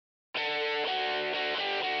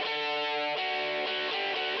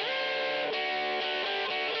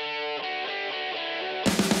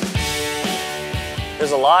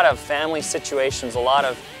There's a lot of family situations, a lot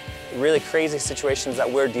of really crazy situations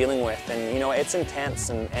that we're dealing with, and you know, it's intense,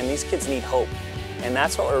 and these kids need hope. And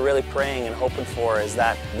that's what we're really praying and hoping for, is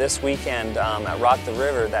that this weekend at Rock the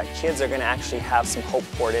River, that kids are going to actually have some hope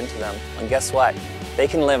poured into them. And guess what? They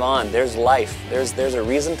can live on. There's life. There's a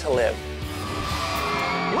reason to live.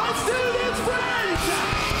 Let's do this, friends!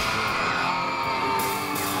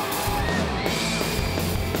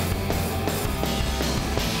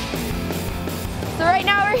 So right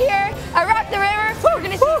now we're here at Rock the River. We're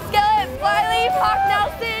going to see Skillet, Flyleaf, Hawk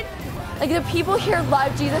Nelson. Like, the people here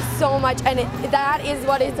love Jesus so much, and that is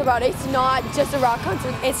what it's about. It's not just a rock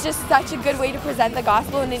concert. It's just such a good way to present the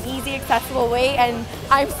gospel in an easy, accessible way, and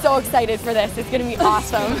I'm so excited for this. It's going to be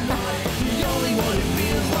awesome.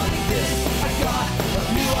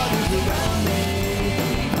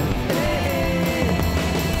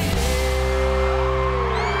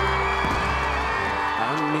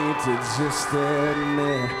 To just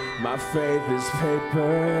admit my faith is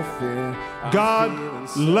paper thin. God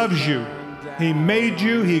loves you. He made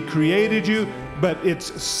you, He created you, but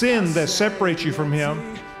it's sin that separates you from Him.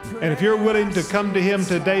 And if you're willing to come to Him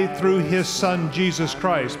today through His Son, Jesus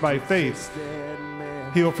Christ, by faith,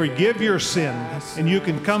 He'll forgive your sin, and you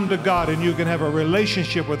can come to God and you can have a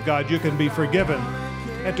relationship with God. You can be forgiven.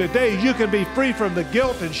 And today you can be free from the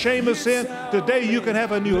guilt and shame of sin. Today you can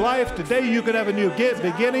have a new life. Today you can have a new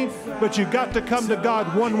beginning. But you got to come to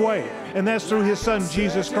God one way, and that's through His Son,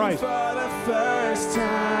 Jesus Christ. For the first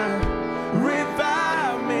time,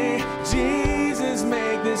 revive me, Jesus,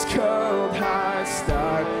 make this cold heart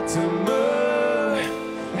start to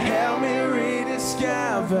move. Help me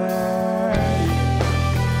rediscover.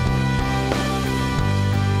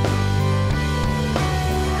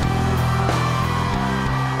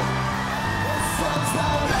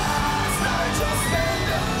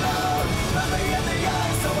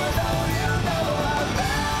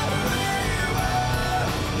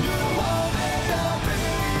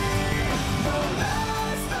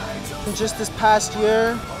 Just this past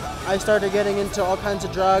year, I started getting into all kinds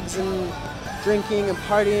of drugs and drinking and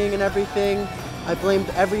partying and everything. I blamed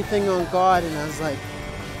everything on God, and I was like,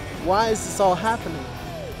 why is this all happening?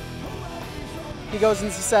 He goes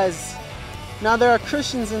and he says, now there are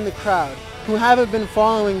Christians in the crowd who haven't been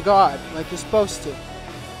following God like you're supposed to.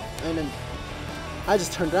 And then I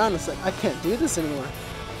just turned around and said, I can't do this anymore.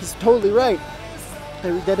 He's totally right. I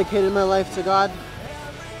rededicated my life to God,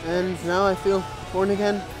 and now I feel born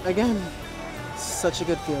again. It's such a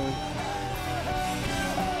good feeling.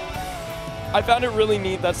 I found it really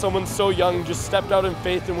neat that someone so young just stepped out in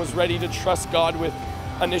faith and was ready to trust God with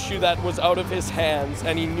an issue that was out of his hands,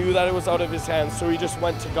 and he knew that it was out of his hands, so he just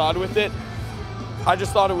went to God with it. I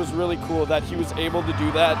just thought it was really cool that he was able to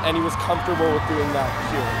do that, and he was comfortable with doing that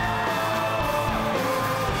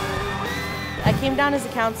here. I came down as a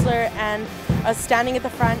counselor, and I was standing at the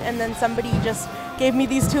front, and then somebody just gave me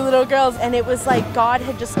these two little girls, and it was like God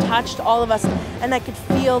had just touched all of us, and I could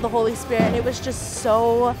feel the Holy Spirit, and it was just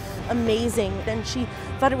so amazing. And she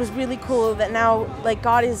thought it was really cool that now, like,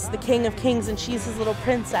 God is the King of Kings and she's his little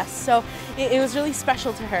princess, so it was really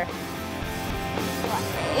special to her.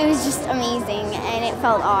 It was just amazing, and it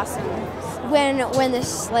felt awesome. When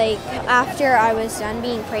this, like, after I was done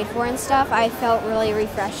being prayed for and stuff, I felt really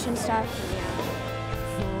refreshed and stuff.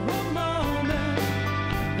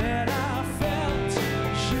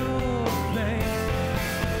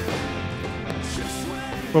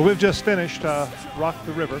 Well, we've just finished Rock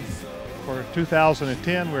the River for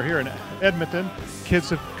 2010. We're here in Edmonton. Kids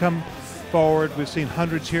have come forward. We've seen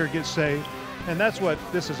hundreds here get saved. And that's what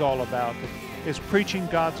this is all about, is preaching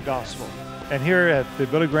God's gospel. And here at the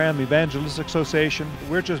Billy Graham Evangelistic Association,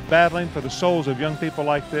 we're just battling for the souls of young people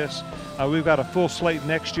like this. We've got a full slate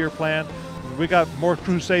next year planned. We got more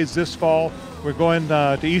crusades this fall. We're going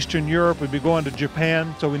to Eastern Europe. We'll be going to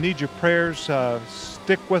Japan. So we need your prayers.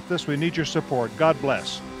 Stick with us. We need your support. God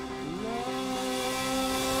bless.